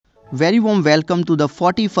Very warm welcome to the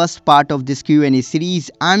 41st part of this Q&A series.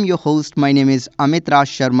 I'm your host. My name is Amit Raj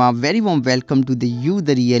Sharma. Very warm welcome to the You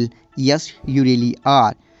the Real. Yes, you really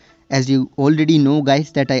are. As you already know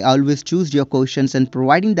guys that I always choose your questions and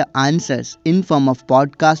providing the answers in form of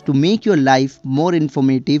podcast to make your life more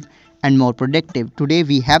informative and more productive. Today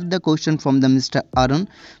we have the question from the Mr. Arun.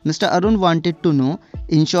 Mr. Arun wanted to know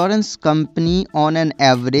insurance company on an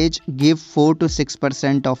average give 4 to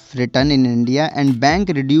 6% of return in India and bank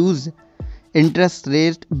reduce interest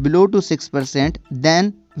rate below to 6%,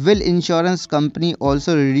 then will insurance company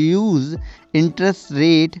also reduce interest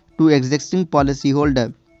rate to existing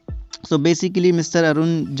policyholder? So basically Mr.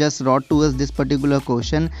 Arun just wrote to us this particular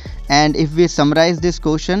question, and if we summarize this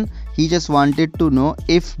question, he just wanted to know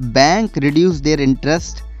if bank reduce their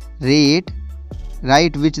interest rate,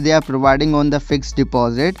 right, which they are providing on the fixed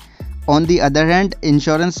deposit, on the other hand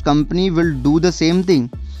insurance company will do the same thing.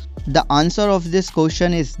 The answer of this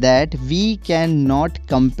question is that we cannot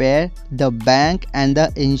compare the bank and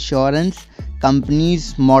the insurance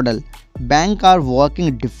companies model. Bank are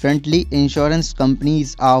working differently, insurance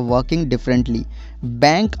companies are working differently.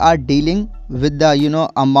 Bank are dealing with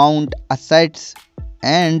the amount, assets,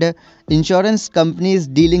 and insurance companies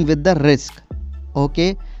dealing with the risk.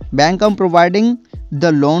 Okay, bank are providing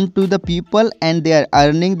the loan to the people and they are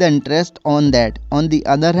earning the interest on that. On the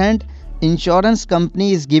other hand, insurance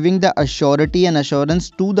company is giving the assurity and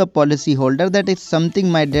assurance to the policy holder that if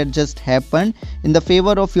something might have just happened in the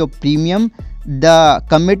favor of your premium, the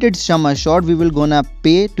committed sum assured we will gonna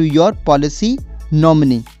pay to your policy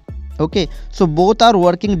nominee. Okay, so both are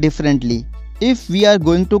working differently. If we are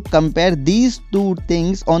going to compare these two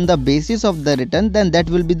things on the basis of the return, then that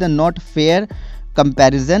will be the not fair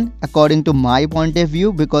comparison according to my point of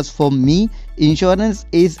view, because for me insurance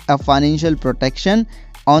is a financial protection.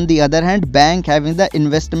 On the other hand, bank having the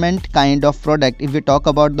investment kind of product. If we talk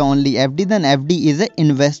about the only FD, then FD is a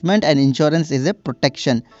investment and insurance is a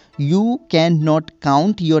protection. You cannot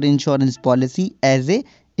count your insurance policy as a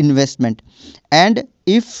investment. And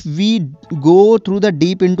if we go through the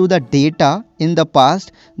deep into the data in the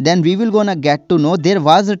past, then we will gonna get to know there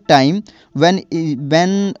was a time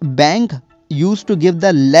when bank used to give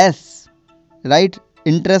the less, right,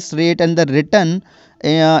 interest rate and the return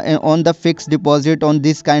on the fixed deposit on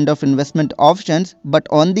this kind of investment options. But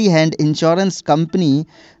on the hand, insurance company,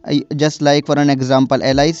 just like for an example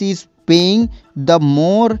LIC is paying the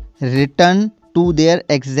more return to their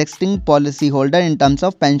existing policy holder in terms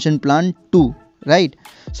of pension plan too, right?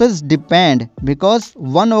 So it's depend, because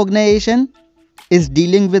one organization is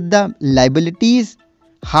dealing with the liabilities,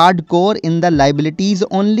 hardcore in the liabilities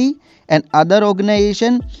only, and other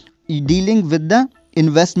organization dealing with the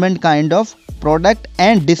investment kind of product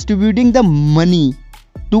and distributing the money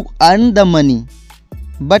to earn the money.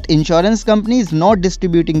 But insurance company is not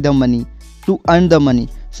distributing the money to earn the money.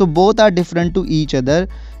 So both are different to each other.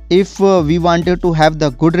 If we wanted to have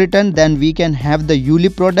the good return, then we can have the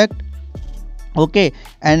ULIP product. Okay,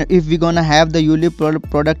 and if we gonna have the ULIP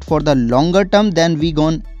product for the longer term, then we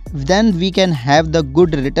can have the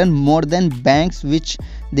good return more than banks which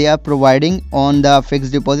they are providing on the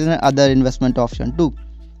fixed deposit and other investment option too.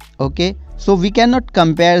 Okay, so we cannot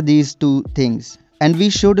compare these two things, and we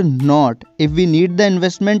should not. If we need the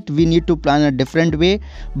investment, we need to plan a different way,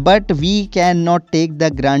 but we cannot take the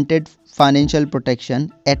granted financial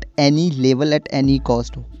protection at any level, at any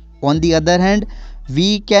cost. On the other hand,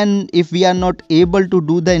 we can, if we are not able to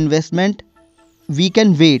do the investment, we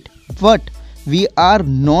can wait, but we are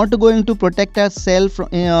not going to protect ourselves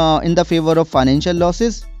in the favor of financial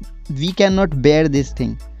losses. We cannot bear this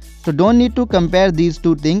thing. So don't need to compare these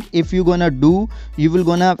two things. If you gonna do, you will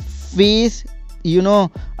gonna face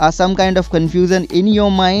some kind of confusion in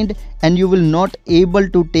your mind, and you will not able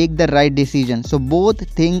to take the right decision. So both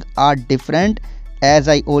things are different. As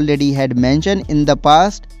I already had mentioned in the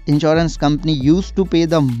past, insurance company used to pay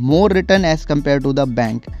the more return as compared to the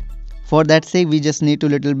bank. For that sake, we just need to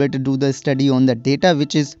little bit do the study on the data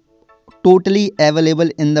which is totally available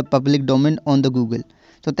in the public domain on the Google.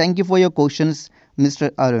 So thank you for your questions,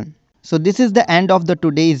 Mr. Arun. So this is the end of the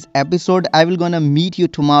today's episode. I will gonna meet you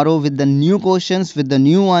tomorrow with the new questions, with the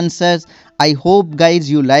new answers. I hope guys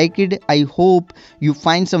you like it. I hope you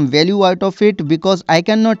find some value out of it, because I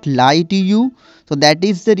cannot lie to you. So that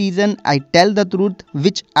is the reason I tell the truth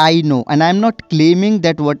which I know, and I am not claiming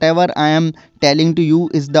that whatever I am telling to you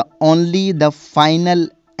is the only the final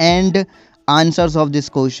and answers of these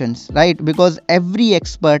questions, right? Because every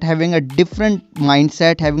expert having a different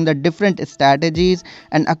mindset, having the different strategies,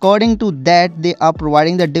 and according to that they are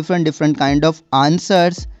providing the different kind of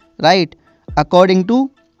answers, right, according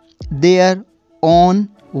to their own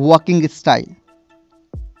working style,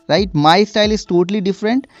 right? My style is totally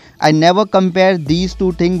different. I never compare these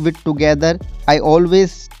two things with together. I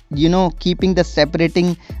always, keeping the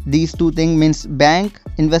separating these two things. Means bank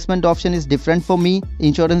investment option is different for me,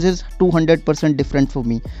 insurance is 200% different for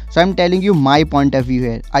me. So I'm telling you my point of view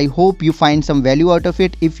here. I hope you find some value out of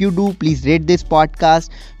it. If you do, please rate this podcast.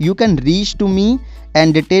 You can reach to me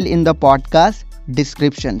and detail in the podcast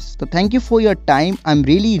descriptions. So thank you for your time. I'm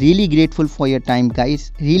really grateful for your time,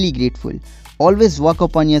 guys. Really grateful. Always work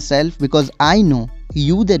upon yourself, because I know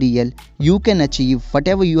you the real. You can achieve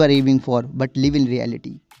whatever you are aiming for, but live in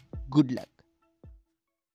reality. Good luck.